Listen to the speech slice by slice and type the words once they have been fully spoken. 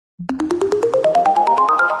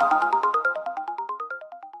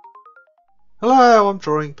Hello, I'm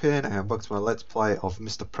Drawing Pin and welcome to my Let's Play of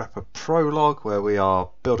Mr. Prepper Prologue, where we are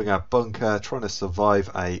building our bunker, trying to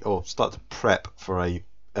survive or start to prep for a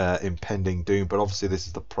impending doom. But obviously this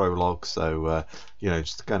is the prologue, so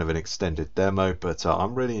just kind of an extended demo. But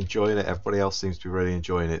I'm really enjoying it. Everybody else seems to be really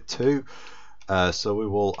enjoying it too. So we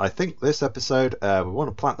will, I think this episode, we want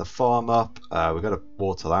to plant the farm up. We've got to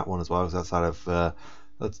water that one as well, because that's out of...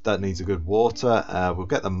 that needs a good water. We'll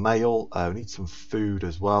get the mail. We need some food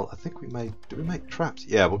as well. I think we made... Did we make traps?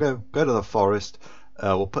 Yeah, we'll go to the forest.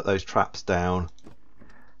 We'll put those traps down.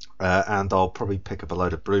 And I'll probably pick up a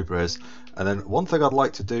load of blueberries. And then one thing I'd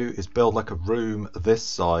like to do is build like a room this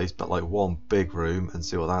size, but like one big room, and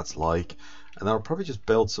see what that's like. And then I'll probably just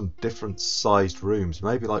build some different sized rooms.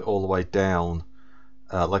 Maybe like all the way down,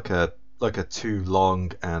 like a 2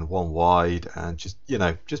 long and 1 wide, and just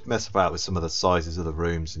mess about with some of the sizes of the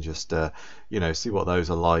rooms and just see what those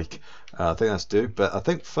are like. I think that's due, but I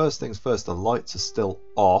think first things first, the lights are still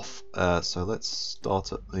off, so let's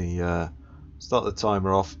start the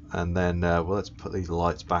timer off, and then let's put these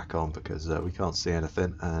lights back on, because we can't see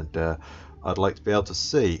anything, and I'd like to be able to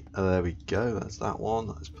see. There we go, that's that one.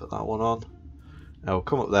 Let's put that one on. Now we'll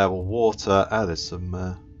come up there, we'll water. There's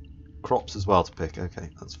some crops as well to pick. Okay,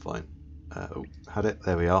 that's fine. Had it,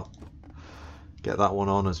 there we are. Get that one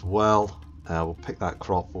on as well. We'll pick that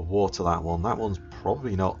crop, we'll water that one. That one's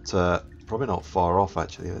probably not far off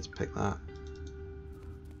actually. Let's pick that.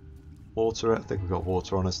 Water it. I think we've got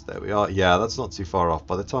water on us. There we are. Yeah, that's not too far off.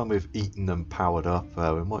 By the time we've eaten and powered up,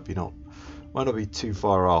 we might not be too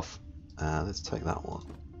far off. Let's take that one.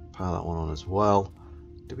 Power that one on as well.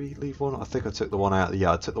 Did we leave one? I think I took the one out.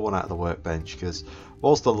 Yeah, I took the one out of the workbench, because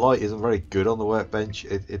whilst the light isn't very good on the workbench,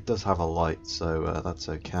 it does have a light, so that's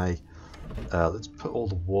okay. Let's put all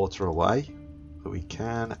the water away that we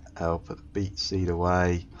can. I'll put the beet seed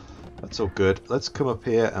away. That's all good. Let's come up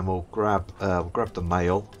here and we'll grab the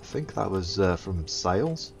mail. I think that was from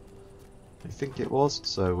sales. I think it was.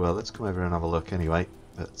 So let's come over here and have a look anyway.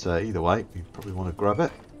 But either way, we probably want to grab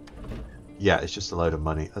it. Yeah, it's just a load of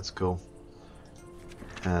money. That's cool.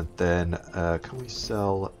 And then can we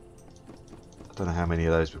sell... I don't know how many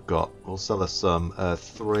of those we've got. We'll sell us some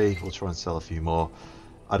 3. We'll try and sell a few more.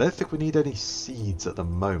 I don't think we need any seeds at the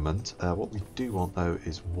moment. What we do want though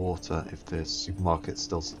is water. If the supermarket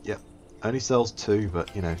still... Yep, only sells 2,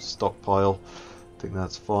 but stockpile. I think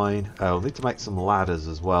that's fine. We'll need to make some ladders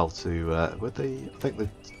as well to... I think the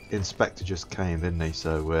inspector just came, didn't he?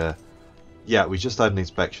 So yeah, we just had an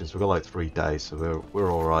inspection, so we've got like 3 days, so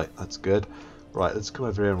we're alright. That's good. Right, let's come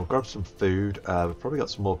over here and we'll grab some food. We've probably got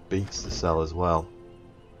some more beets to sell as well.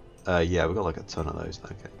 Yeah, we've got like a ton of those.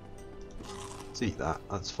 Okay. Let's eat that.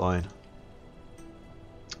 That's fine.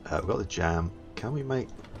 We've got the jam. Can we make...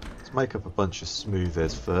 Let's make up a bunch of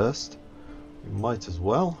smoothies first. We might as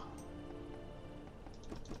well.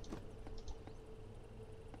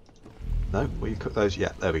 No, will you cook those?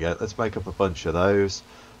 Yeah, there we go. Let's make up a bunch of those.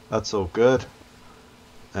 That's all good.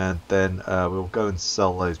 And then we'll go and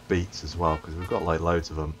sell those beets as well, because we've got like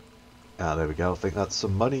loads of them. There we go. I think that's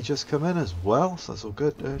some money just come in as well, so that's all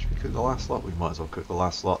good. Should we cook the last lot? We might as well cook the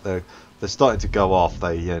last lot. They're starting to go off.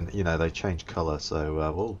 They they change colour,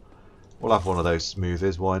 so we'll have one of those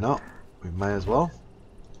smoothies. Why not? We may as well.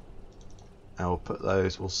 And we'll put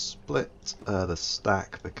those. We'll split the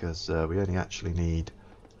stack, because we only actually need.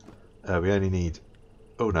 Oh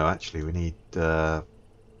no, actually we need.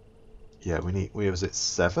 Yeah, was it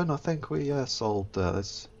 7? I think we sold.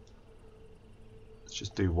 Let's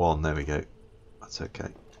just do 1. There we go. That's okay.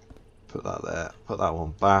 Put that there. Put that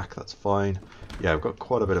one back. That's fine. Yeah, we've got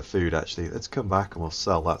quite a bit of food actually. Let's come back and we'll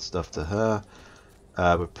sell that stuff to her.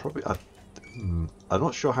 We're probably. I'm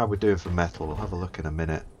not sure how we're doing for metal. We'll have a look in a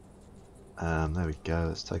minute. There we go.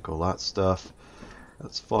 Let's take all that stuff.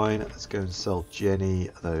 That's fine. Let's go and sell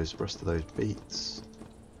Jenny those rest of those beets.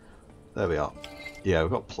 There we are. Yeah,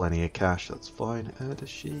 we've got plenty of cash, that's fine.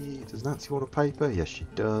 Does Nancy want a paper? Yes, she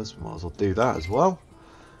does. We might as well do that as well.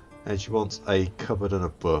 And she wants a cupboard and a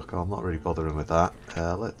book. I'm not really bothering with that.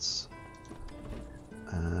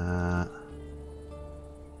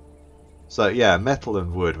 So yeah, metal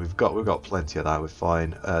and wood. We've got plenty of that. We're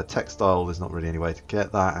fine. Textile, there's not really any way to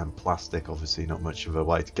get that, and plastic, obviously, not much of a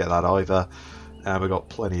way to get that either. And we've got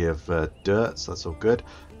plenty of dirt, so that's all good.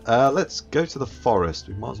 Let's go to the forest.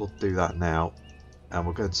 We might as well do that now. And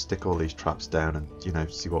we'll go and stick all these traps down and,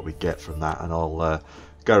 see what we get from that. And I'll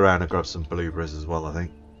go around and grab some blueberries as well, I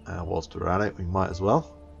think. Whilst we're at it, we might as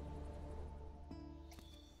well.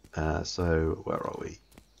 So, where are we?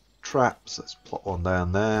 Traps. Let's plot one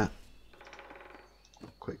down there.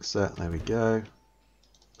 Quick set. There we go.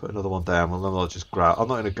 put another one down. Well, then I'll just grab. I'm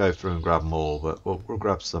not going to go through and grab them all, but we'll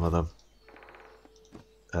grab some of them.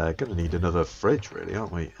 Going to need another fridge, really,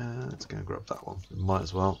 aren't we? Let's go and grab that one. We might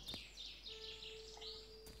as well.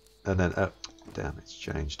 And then, oh, damn, it's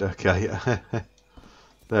changed. Okay,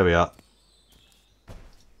 there we are.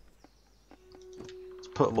 Let's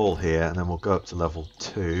put them all here, and then we'll go up to level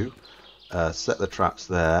 2. Set the traps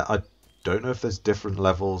there. I don't know if there's different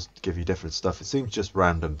levels to give you different stuff. It seems just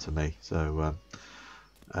random to me. So,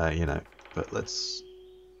 you know, but let's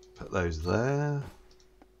put those there.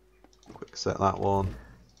 Quick set that one.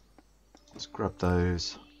 Let's grab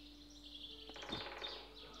those.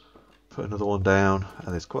 Put another one down.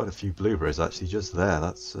 There's quite a few blueberries actually just there.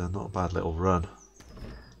 That's not a bad little run.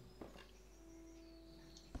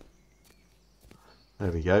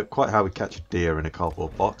 There we go. Quite how we catch a deer in a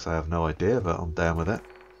cardboard box, I have no idea, but I'm down with it.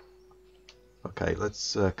 Okay,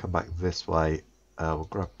 let's come back this way. We'll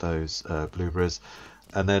grab those blueberries.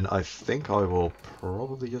 And then I think I will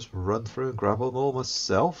probably just run through and grab them all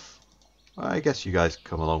myself. I guess you guys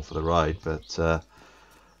come along for the ride, but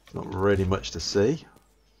not really much to see.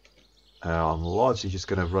 I'm largely just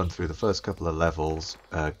going to run through the first couple of levels,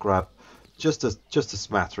 grab just a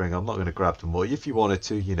smattering. I'm not going to grab them all. If you wanted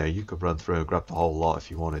to, you know, you could run through and grab the whole lot if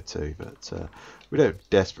you wanted to, but we don't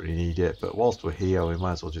desperately need it. But whilst we're here, we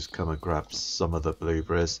might as well just come and grab some of the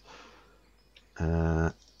blueberries.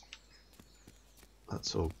 That's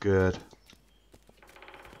all good.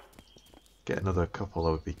 Get another couple,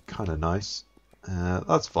 that would be kind of nice.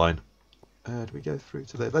 That's fine. Do we go through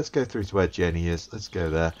to there? Let's go through to where Jenny is. Let's go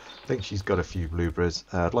there. I think she's got a few blueberries.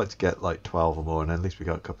 I'd like to get like 12 or more, and at least we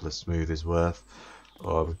got a couple of smoothies worth.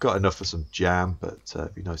 Or we've got enough for some jam, but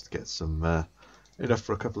it'd be nice to get some enough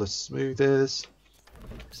for a couple of smoothies.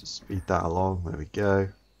 Just speed that along. There we go.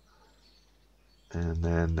 And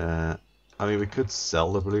then, I mean, we could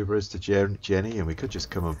sell the blueberries to Jenny, and we could just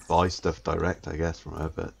come and buy stuff direct, I guess, from her.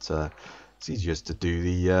 But it's easier just to do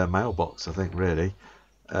the mailbox, I think, really.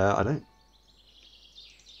 I don't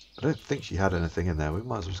think she had anything in there. We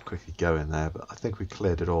might as well just quickly go in there, but I think we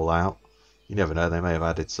cleared it all out. You never know, they may have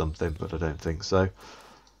added something, but I don't think so.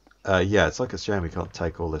 Yeah, it's like a shame we can't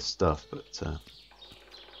take all this stuff, but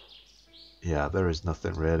yeah, there is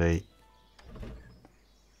nothing really.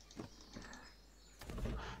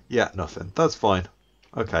 Yeah, nothing. That's fine.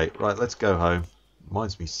 Okay, right, let's go home.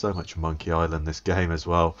 Reminds me so much of Monkey Island, this game as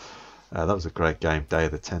well. That was a great game, Day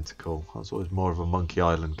of the Tentacle. I was always more of a Monkey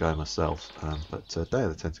Island guy myself, but Day of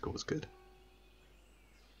the Tentacle was good.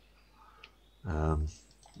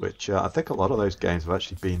 Which I think a lot of those games have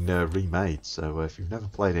actually been remade, so if you've never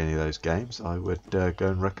played any of those games, I would go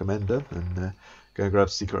and recommend them, and go and grab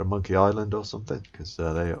Secret of Monkey Island or something, because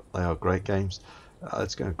they are great games.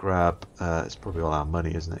 Let's go and grab, it's probably all our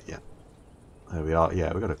money, isn't it? Yeah. There we are.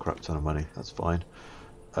 Yeah, we've got a crap ton of money. That's fine.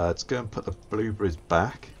 Let's go and put the blueberries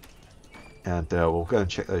back. And we'll go and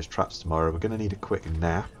check those traps tomorrow. We're going to need a quick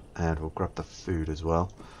nap, and we'll grab the food as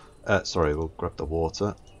well. Sorry, we'll grab the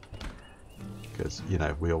water, because, you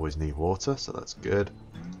know, we always need water, so that's good.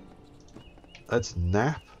 Let's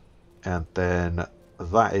nap, and then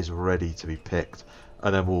that is ready to be picked.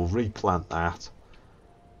 And then we'll replant that.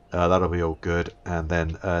 That'll be all good. And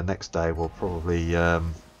then next day we'll probably... I'd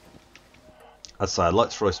say I'd like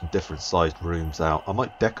to throw some different sized rooms out. I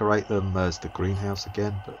might decorate them as the greenhouse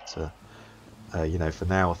again, but... you know, for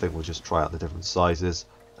now I think we'll just try out the different sizes.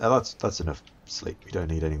 That's enough sleep, we don't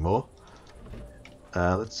need any more.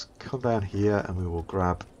 Let's come down here and we will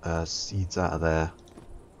grab seeds out of there,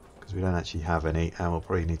 because we don't actually have any, and we'll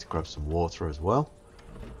probably need to grab some water as well.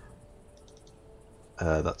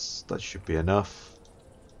 That should be enough.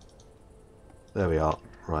 There we are.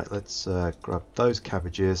 Right, let's grab those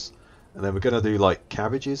cabbages, and then we're going to do like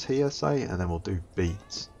cabbages here, say, and then we'll do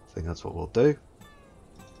beets. I think that's what we'll do.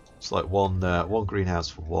 It's like one greenhouse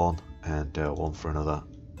for one, and one for another.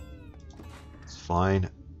 It's fine.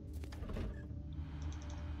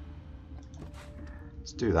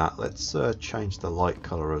 Let's do that. Let's change the light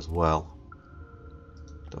color as well.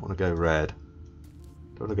 Don't want to go red.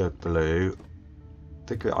 Don't want to go blue.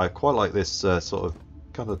 I quite like this sort of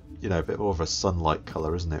kind of, you know, a bit more of a sunlight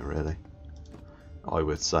color, isn't it? Really, I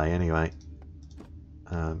would say anyway.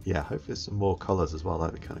 Yeah, hopefully there's some more colors as well.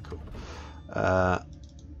 That'd be kind of cool.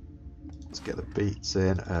 Let's get the beets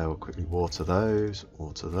in. We'll quickly water those.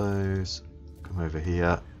 Come over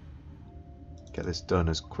here. Get this done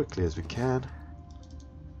as quickly as we can.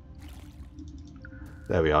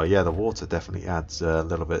 There we are. Yeah, the water definitely adds a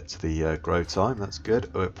little bit to the grow time. That's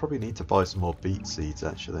good. We'll probably need to buy some more beet seeds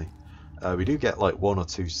actually. We do get like 1 or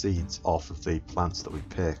 2 seeds off of the plants that we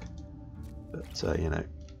pick. But, you know.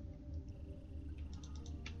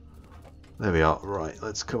 There we are. Right,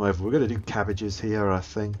 let's come over. We're going to do cabbages here, I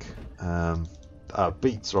think.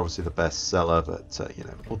 Beets are obviously the best seller, but you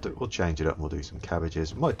know, we'll change it up and we'll do some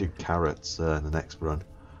cabbages. We might do carrots in the next run.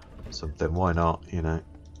 Something. Why not? You know,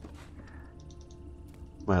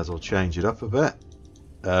 might as well change it up a bit.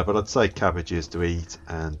 But I'd say cabbages to eat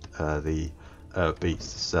and the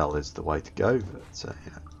beets to sell is the way to go. But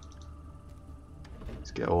you know, let's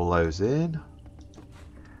get all those in.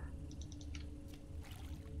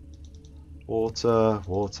 Water,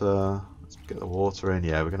 water. Let's get the water in.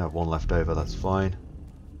 Yeah, we're gonna have one left over. That's fine.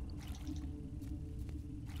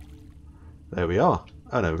 There we are.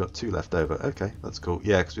 Oh no, we've got two left over. Okay, that's cool.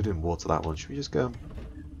 Yeah, because we didn't water that one. Should we just go?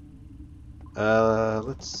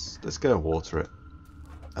 Let's go and water it.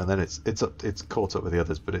 And then it's caught up with the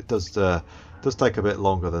others, but it does take a bit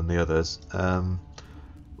longer than the others.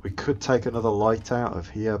 We could take another light out of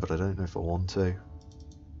here, but I don't know if I want to.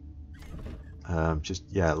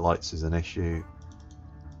 Yeah, lights is an issue.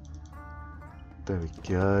 There we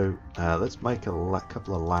go. Let's make a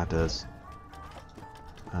couple of ladders.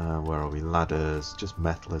 Where are we? Ladders, just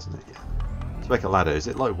metal, isn't it? Yeah. Let's make a ladder. Is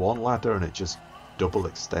it like one ladder and it just double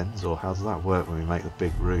extends, or how does that work when we make the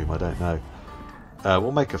big room? I don't know.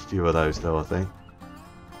 We'll make a few of those though, I think.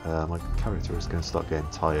 My character is going to start getting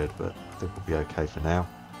tired, but I think we'll be okay for now.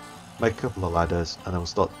 Make a couple of ladders and then we'll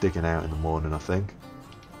start digging out in the morning, I think.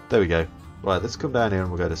 There we go. Right, let's come down here and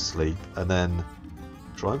we'll go to sleep, and then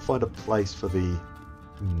try and find a place for the...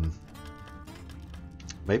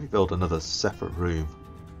 maybe build another separate room.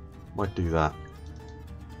 Might do that.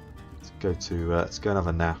 Let's go and have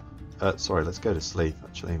a nap. Sorry, let's go to sleep.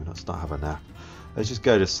 Actually, let's not have a nap. Let's just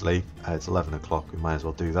go to sleep. It's 11 o'clock. We might as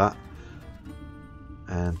well do that.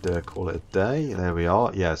 And call it a day. There we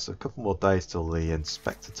are. Yeah, so a couple more days till the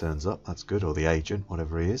inspector turns up. That's good. Or the agent,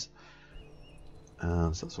 whatever he is. So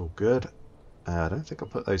that's all good. I don't think I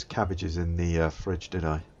put those cabbages in the fridge, did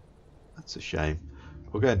I? That's a shame.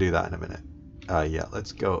 We'll go and do that in a minute. Yeah,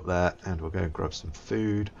 let's go up there and we'll go and grab some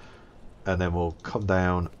food. And then we'll come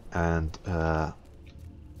down and...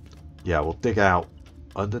 yeah, we'll dig out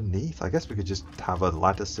underneath. I guess we could just have a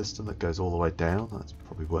ladder system that goes all the way down. That's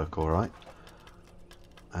probably work alright.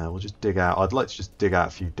 We'll just dig out. I'd like to just dig out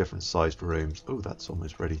a few different sized rooms. Oh, that's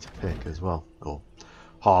almost ready to pick as well. Or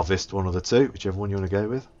harvest, one of the two, whichever one you want to go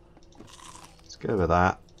with. Let's go with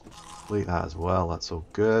that. Complete that as well. That's all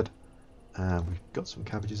good. We've got some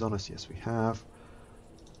cabbages on us. Yes, we have.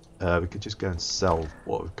 We could just go and sell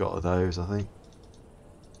what we've got of those, I think.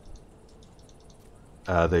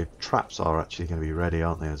 The traps are actually going to be ready,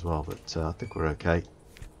 aren't they, as well? But I think we're okay.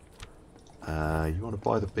 You want to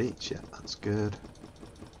buy the beach? Yeah, that's good.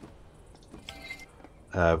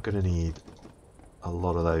 We're going to need a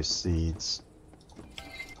lot of those seeds.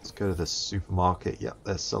 Let's go to the supermarket. Yep,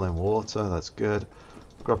 they're selling water. That's good.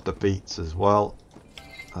 Grab the beets as well.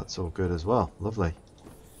 That's all good as well. Lovely.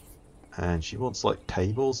 And she wants like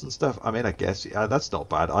tables and stuff. I mean, I guess that's not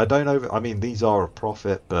bad. I don't know. I mean, these are a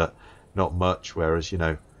profit, but not much. Whereas, you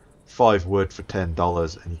know, 5 wood for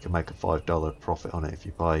 $10, and you can make a $5 profit on it if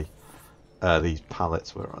you buy these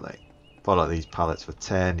pallets. Where are they? Buy like these pallets for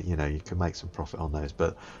 10. You know, you can make some profit on those.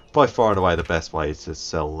 But by far and away, the best way is to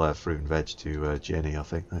sell fruit and veg to Jenny. I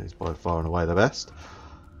think that is by far and away the best.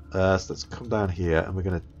 So let's come down here and we're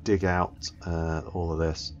going to dig out all of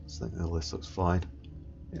this. I think all this looks fine.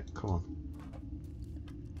 Yeah, come on.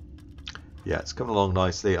 Yeah, it's coming along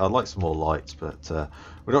nicely. I'd like some more lights, but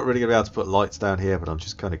we're not really going to be able to put lights down here, but I'm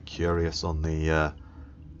just kind of curious on the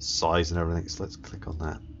size and everything, so let's click on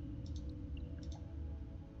that.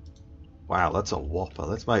 Wow, that's a whopper.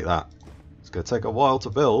 Let's make that. It's going to take a while to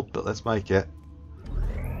build, but let's make it.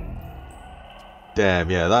 Damn,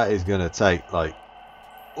 yeah, that is going to take like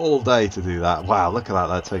all day to do that. Wow, look at that.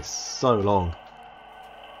 That takes so long.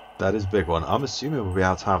 That is a big one. I'm assuming we'll be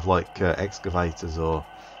able to have like excavators or,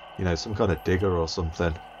 you know, some kind of digger or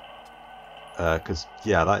something. Because,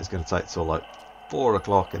 yeah, that is going to take till like 4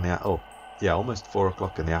 o'clock in the... Oh, yeah, almost 4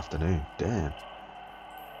 o'clock in the afternoon. Damn.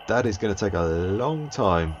 That is going to take a long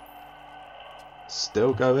time.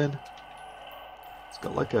 Still going? It's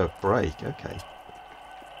got like a break. Okay.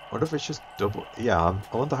 I wonder if it's just double... Yeah,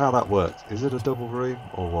 I wonder how that works. Is it a double room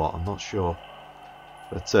or what? I'm not sure.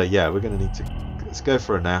 But yeah, we're going to need to... Let's go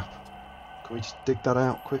for a nap. Can we just dig that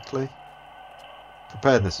out quickly?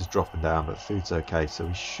 Preparedness is dropping down, but food's okay, so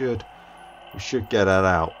we should get that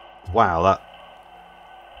out. Wow, that...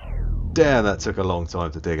 Damn, that took a long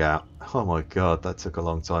time to dig out. Oh my god, that took a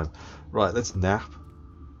long time. Right, let's nap.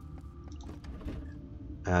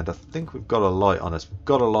 And I think we've got a light on us. We've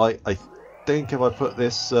got a light. I think if I put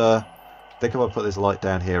this light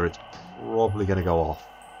down here, it's probably going to go off.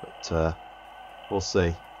 But we'll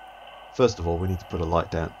see. First of all, we need to put a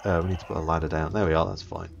light down. We need to put a ladder down. There we are. That's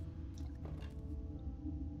fine.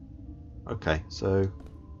 Okay, so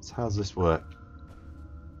how's this work?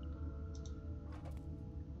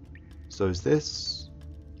 So is this?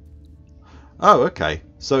 Oh, okay.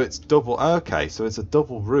 So it's double. Okay, so it's a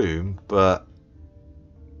double room, but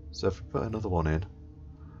so if we put another one in.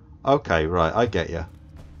 Okay, right. I get you.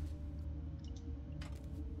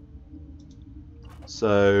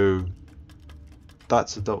 So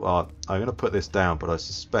that's a double. I'm going to put this down, but I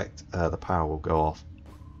suspect the power will go off.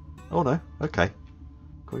 Oh no. Okay.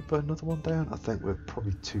 Can we put another one down? I think we're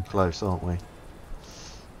probably too close, aren't we?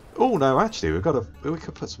 Oh no, actually, we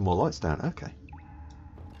could put some more lights down. Okay.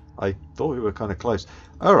 I thought we were kind of close.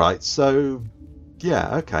 All right, so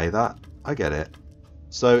yeah, okay, that I get it.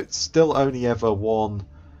 So it's still only ever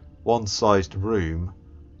one-sized room.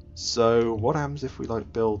 So what happens if we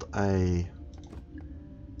like build a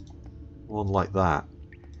one like that?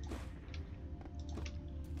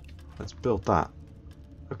 Let's build that.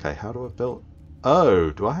 Okay, how do I build? Oh,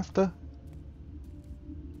 do I have to?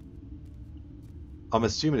 I'm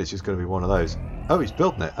assuming it's just going to be one of those. Oh, he's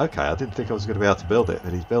building it. Okay, I didn't think I was going to be able to build it,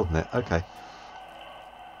 but he's building it. Okay.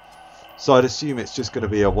 So I'd assume it's just going to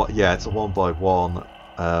be a what? Yeah, it's a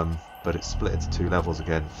 1x1, but it's split into 2 levels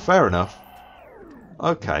again. Fair enough.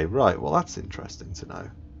 Okay, right. Well, that's interesting to know.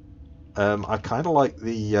 I kind of like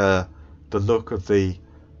the look of the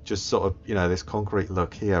just sort of, you know, this concrete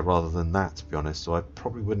look here rather than that, to be honest. So I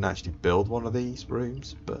probably wouldn't actually build one of these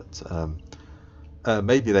rooms, but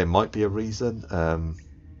maybe there might be a reason.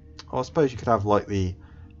 I suppose you could have like the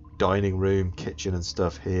dining room, kitchen and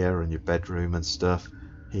stuff here, and your bedroom and stuff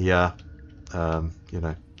here. You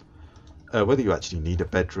know, whether you actually need a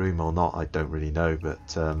bedroom or not, I don't really know.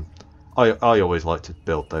 But I always like to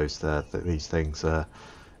build these things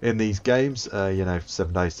in these games. You know,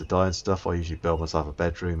 7 Days to Die and stuff. I usually build myself a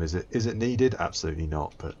bedroom. Is it needed? Absolutely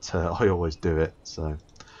not. But I always do it. So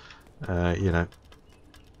you know.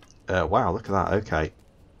 Wow, look at that. Okay.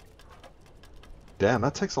 Damn,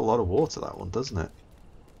 that takes a lot of water, that one, doesn't it?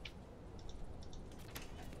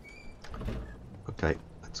 Okay,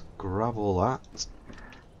 let's grab all that.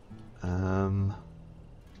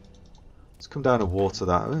 Let's come down and water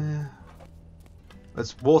that.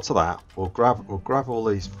 Let's water that. We'll grab all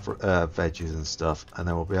these veggies and stuff, and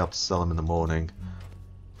then we'll be able to sell them in the morning.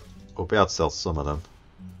 We'll be able to sell some of them.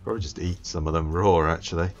 Probably just eat some of them raw,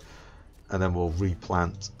 actually. And then we'll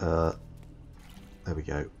replant. There we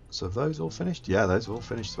go. So have those all finished? Yeah, those are all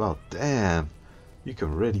finished as well. Damn, you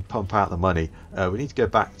can really pump out the money. We need to go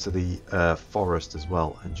back to the forest as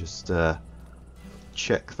well and just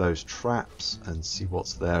check those traps and see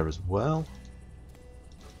what's there as well.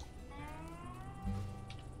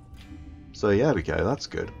 So yeah, there we go. That's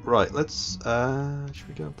good. Right, let's. Should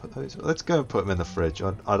we go and put those? Let's go and put them in the fridge.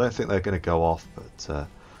 I don't think they're going to go off, but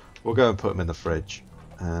we'll go and put them in the fridge.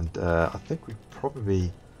 And I think we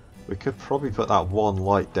could probably put that one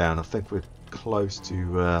light down. I think we're close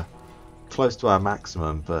to our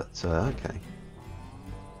maximum, but okay.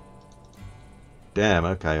 Damn.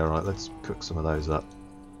 Okay. All right. Let's cook some of those up.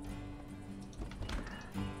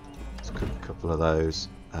 Let's cook a couple of those.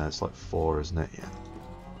 It's like 4, isn't it? Yeah.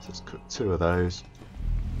 So let's cook 2 of those.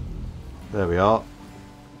 There we are.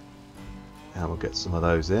 And we'll get some of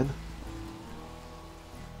those in.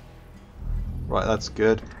 Right, that's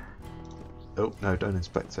good. Oh, no, don't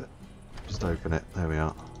inspect it. Just open it. There we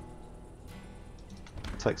are.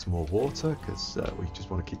 Take some more water, because we just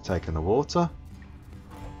want to keep taking the water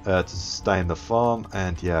to sustain the farm.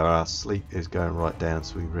 And yeah, our sleep is going right down,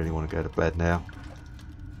 so we really want to go to bed now.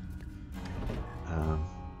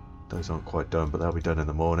 Those aren't quite done, but they'll be done in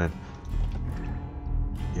the morning.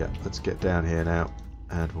 Yeah, let's get down here now,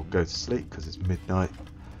 and we'll go to sleep, because it's midnight.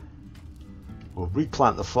 We'll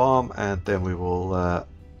replant the farm, and then we will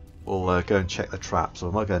we'll go and check the traps. So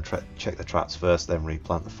I might go and check the traps first, then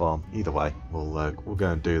replant the farm. Either way, we'll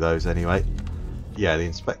go and do those anyway. Yeah, the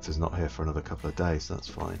inspector's not here for another couple of days, so that's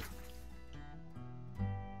fine.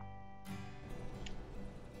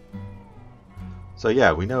 So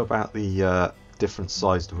yeah, we know about the different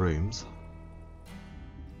sized rooms.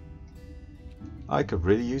 I could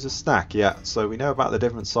really use a snack. Yeah, so we know about the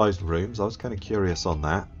different sized rooms. I was kind of curious on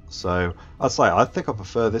that. So I'd say I think I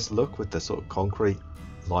prefer this look with the sort of concrete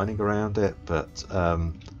lining around it, but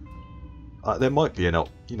there might be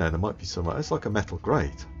there might be somewhere. It's like a metal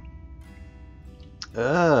grate.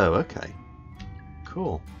 Oh, okay,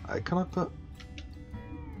 cool. Can I put?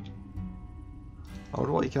 I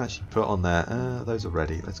wonder what you can actually put on there. Those are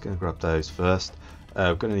ready. Let's go and grab those first.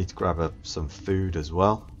 We're going to need to grab some food as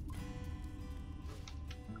well.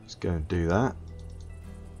 Let's go and do that.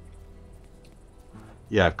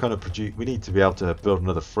 yeah, I've kind of produced. We need to be able to build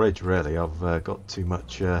another fridge. Really, I've got too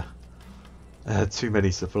much, too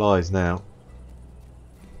many supplies now.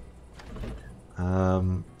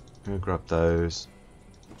 I'm gonna grab those.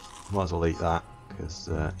 Might as well eat that because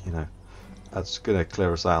you know that's gonna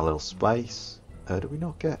clear us out a little space. Did we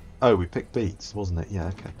not get? Oh, we picked beets, wasn't it? Yeah,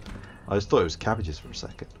 okay. I just thought it was cabbages for a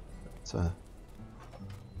second. But,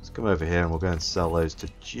 let's come over here and we'll go and sell those to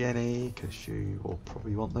Jenny because she will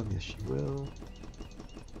probably want them. Yes, she will.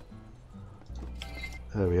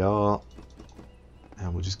 There we are.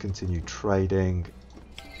 And we'll just continue trading.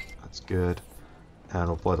 That's good. And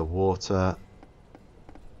I'll buy the water.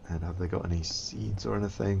 And have they got any seeds or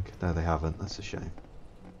anything? No, they haven't. That's a shame.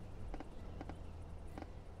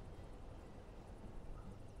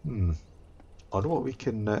 I wonder what we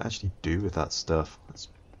can actually do with that stuff. Let's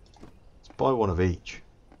buy one of each.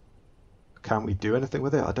 Can we do anything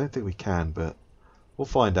with it? I don't think we can, but we'll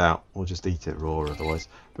find out. We'll just eat it raw otherwise.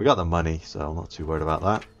 We got the money, so I'm not too worried about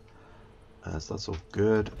that. So that's all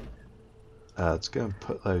good. Let's go and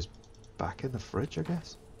put those back in the fridge, I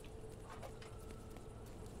guess.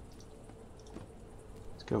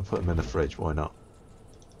 Let's go and put them in the fridge, why not?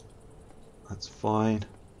 That's fine.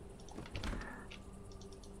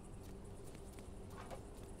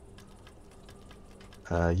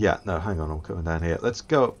 Yeah, no, hang on, I'm coming down here. Let's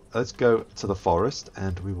go to the forest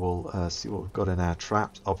and we will see what we've got in our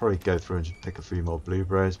traps. I'll probably go through and just pick a few more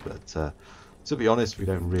blueberries, but to be honest, we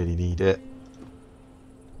don't really need it.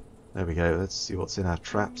 There we go, let's see what's in our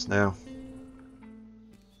traps now.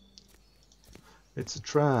 It's a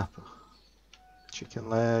trap. Chicken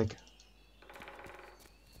leg.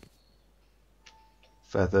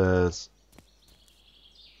 Feathers.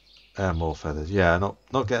 And more feathers. Yeah, not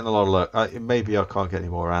getting a lot of luck. Maybe I can't get any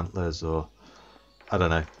more antlers, or I don't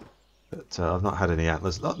know. But I've not had any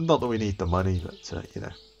antlers. Not that we need the money, but you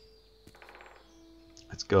know.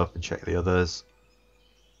 Let's go up and check the others.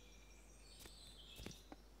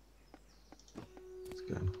 Let's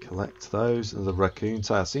go and collect those. And the raccoon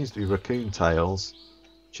tail. Seems to be raccoon tails,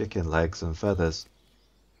 chicken legs, and feathers.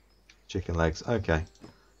 Chicken legs. Okay.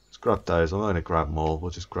 Let's grab those. I'm not going to grab them all. We'll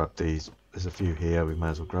just grab these. There's a few here, we may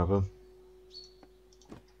as well grab them.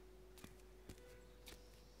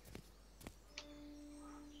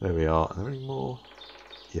 There we are. Are there any more?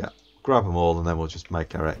 Yeah, grab them all and then we'll just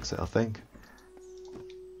make our exit, I think.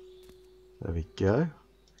 There we go.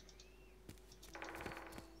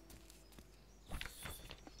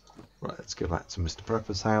 Right, let's go back to Mr.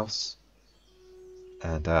 Prepper's house.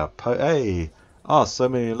 And hey! Ah, so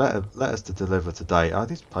many letters to deliver today.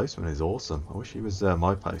 This postman is awesome. I wish he was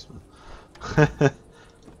my postman.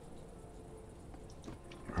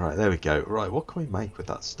 Right, there we go. Right, what can we make with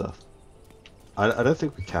that stuff? I don't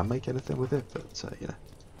think we can make anything with it, but you know,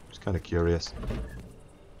 just kind of curious.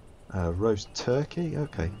 Roast turkey,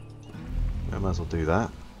 okay. I might as well do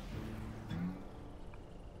that.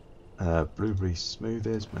 Blueberry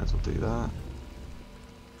smoothies, might as well do that.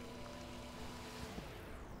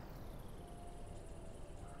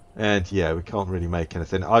 And yeah, we can't really make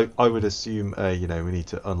anything. I would assume, you know, we need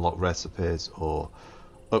to unlock recipes or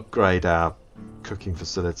upgrade our cooking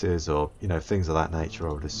facilities or, you know, things of that nature,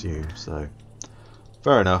 I would assume. So,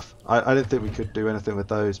 fair enough. I didn't think we could do anything with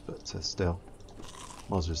those, but still.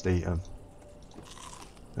 Might as well just eat them.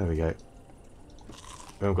 There we go.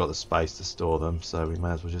 We haven't got the space to store them, so we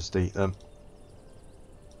may as well just eat them.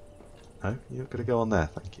 No, you're not going to go on there,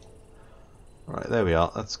 thank you. Right, there we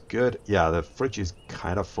are. That's good. Yeah, the fridge is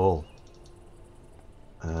kind of full.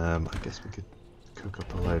 I guess we could cook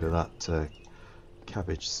up a load of that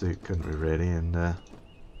cabbage soup, couldn't we, really? And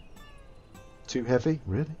too heavy,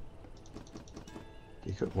 really?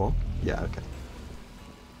 You cook one? Yeah, okay.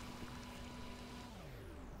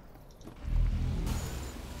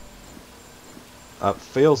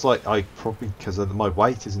 Feels like I probably, because my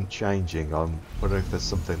weight isn't changing, I'm wondering if there's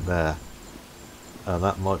something there.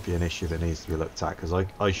 That might be an issue that needs to be looked at, because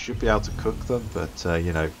I should be able to cook them, but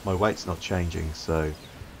you know, my weight's not changing, so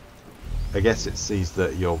I guess it sees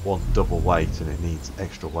that you're one double weight and it needs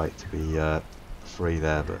extra weight to be free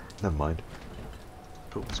there, but never mind.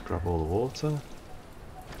 Cool, let's grab all the water.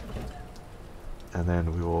 And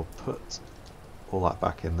then we will put all that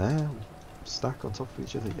back in there. Stack on top of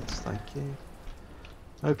each other, yes, thank you.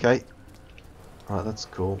 Okay. Right, that's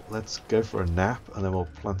cool. Let's go for a nap and then we'll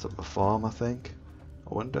plant up the farm, I think.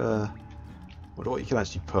 I wonder what you can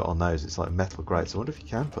actually put on those. It's like metal grates. I wonder if you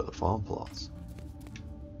can put the farm plots.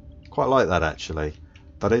 Quite like that, actually.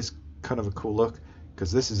 That is kind of a cool look,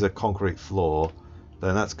 because this is a concrete floor,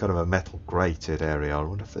 then that's kind of a metal grated area. I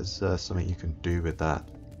wonder if there's something you can do with that.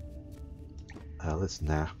 Let's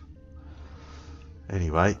nap.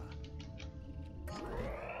 Anyway.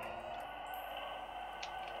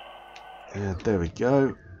 Yeah, there we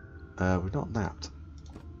go. We're not napped.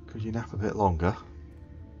 Could you nap a bit longer?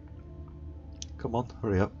 Come on,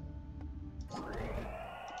 hurry up.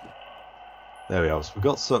 There we are. So we've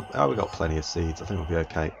got some. Oh, we've got plenty of seeds. I think we'll be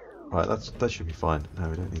okay. Right, that should be fine. No,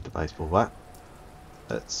 we don't need the baseball bat.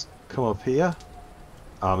 Let's come up here.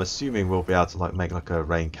 I'm assuming we'll be able to like make like a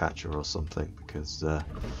rain catcher or something because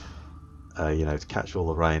you know, to catch all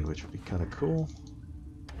the rain, which would be kind of cool.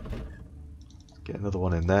 Get another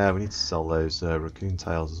one in there. We need to sell those raccoon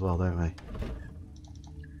tails as well, don't we?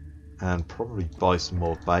 And probably buy some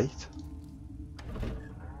more bait.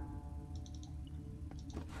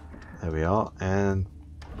 There we are, and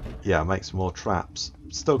yeah, make some more traps.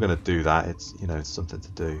 Still going to do that. It's, you know, it's something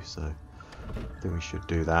to do, so I think we should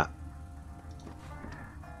do that.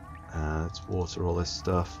 Let's water all this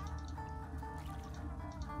stuff.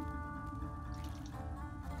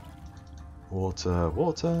 Water,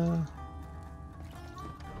 water.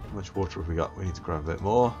 How much water have we got? We need to grab a bit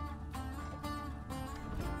more.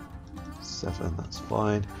 7, that's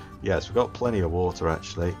fine. Yes, we've got plenty of water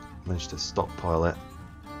actually. Managed to stockpile it.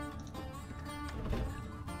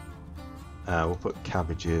 We'll put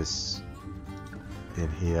cabbages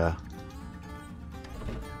in here.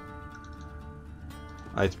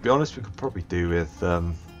 To be honest, we could probably do with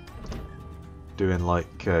doing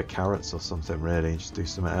like carrots or something really, just do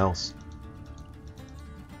something else.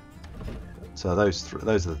 So those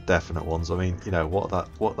are the definite ones. I mean, you know what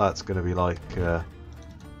that's going to be like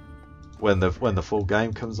when the full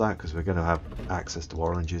game comes out, because we're going to have access to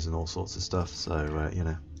oranges and all sorts of stuff. So you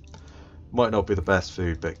know, might not be the best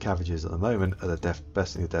food, but cabbages at the moment are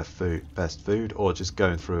the best food. Or just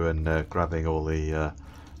going through and grabbing all the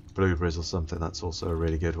blueberries or something. That's also a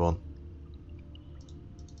really good one.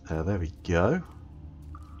 There we go.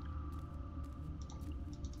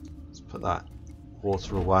 Let's put that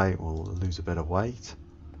water away. We'll lose a bit of weight,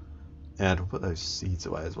 and we'll put those seeds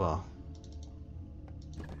away as well.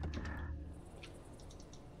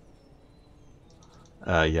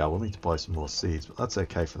 Yeah, we'll need to buy some more seeds, but that's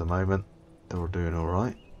okay for the moment. They're all doing all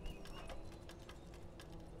right.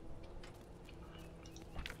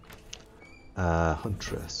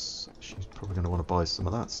 Huntress, she's probably going to want to buy some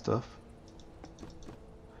of that stuff.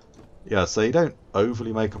 Yeah, so you don't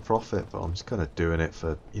overly make a profit, but I'm just kind of doing it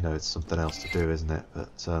for, you know, it's something else to do, isn't it? But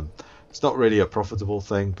it's not really a profitable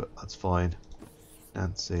thing, but that's fine.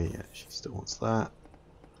 Nancy, yeah, she still wants that.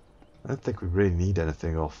 I don't think we really need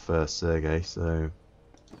anything off Sergey, so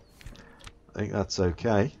I think that's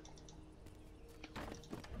okay.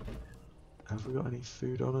 Have we got any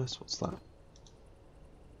food on us? What's that?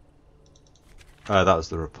 Oh, that was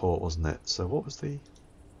the report, wasn't it? So what was the...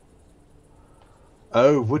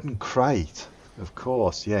 Oh, wooden crate. Of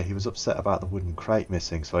course, yeah, he was upset about the wooden crate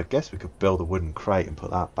missing, so I guess we could build a wooden crate and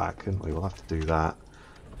put that back, couldn't we? We'll have to do that.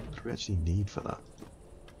 What do we actually need for that?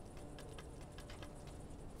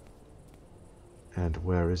 And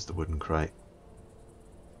where is the wooden crate?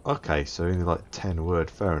 Okay, so only like 10 wood,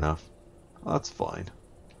 fair enough. That's fine.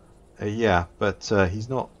 Yeah, but he's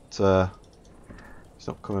not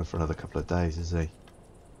coming for another couple of days, is he?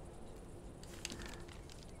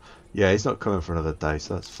 Yeah, he's not coming for another day,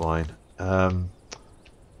 so that's fine.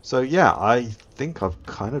 So yeah, I think I've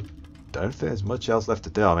kind of don't think there's much else left to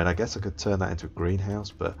do. I mean, I guess I could turn that into a greenhouse,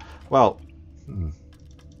 but well,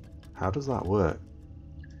 how does that work?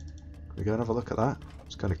 Can we go and have a look at that? I'm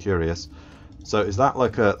just kind of curious. So is that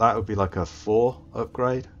like that would be like a 4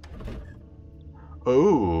 upgrade?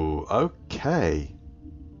 Oh, okay.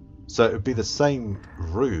 So it would be the same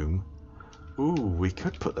room. Ooh, we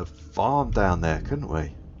could put the farm down there, couldn't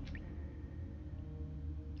we?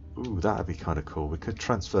 Ooh, that would be kind of cool. We could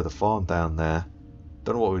transfer the farm down there.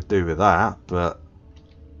 Don't know what we'd do with that, but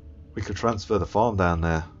we could transfer the farm down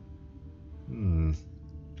there. And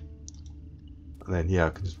then, yeah, I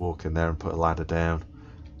can just walk in there and put a ladder down.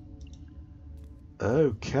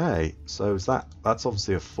 Okay, so is that's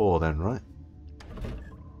obviously a 4 then, right?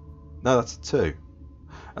 No, that's a 2.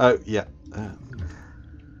 Oh, yeah.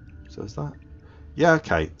 So is that? Yeah,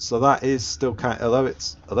 okay. So that is still kind of,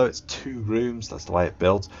 although it's 2 rooms, that's the way it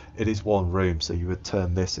builds. It is 1 room, so you would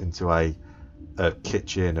turn this into a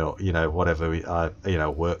kitchen, or you know, whatever, you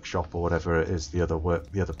know, workshop or whatever it is. The other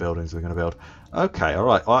buildings we're going to build. Okay, all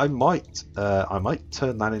right. I might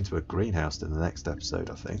turn that into a greenhouse in the next episode,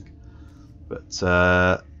 I think. But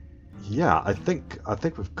yeah, I think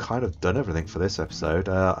we've kind of done everything for this episode.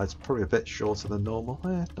 It's probably a bit shorter than normal.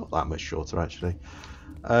 Not that much shorter actually.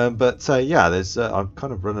 But yeah, I'm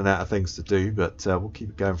kind of running out of things to do, but we'll keep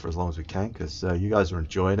it going for as long as we can, because you guys are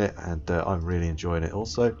enjoying it, and I'm really enjoying it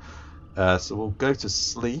also. So we'll go to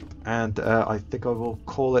sleep, and I think I will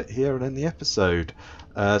call it here and end the episode.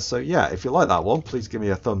 So yeah, if you like that one, please give me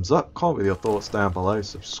a thumbs up, comment with your thoughts down below,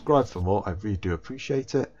 subscribe for more, I really do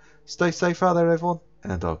appreciate it. Stay safe out there everyone,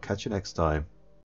 and I'll catch you next time.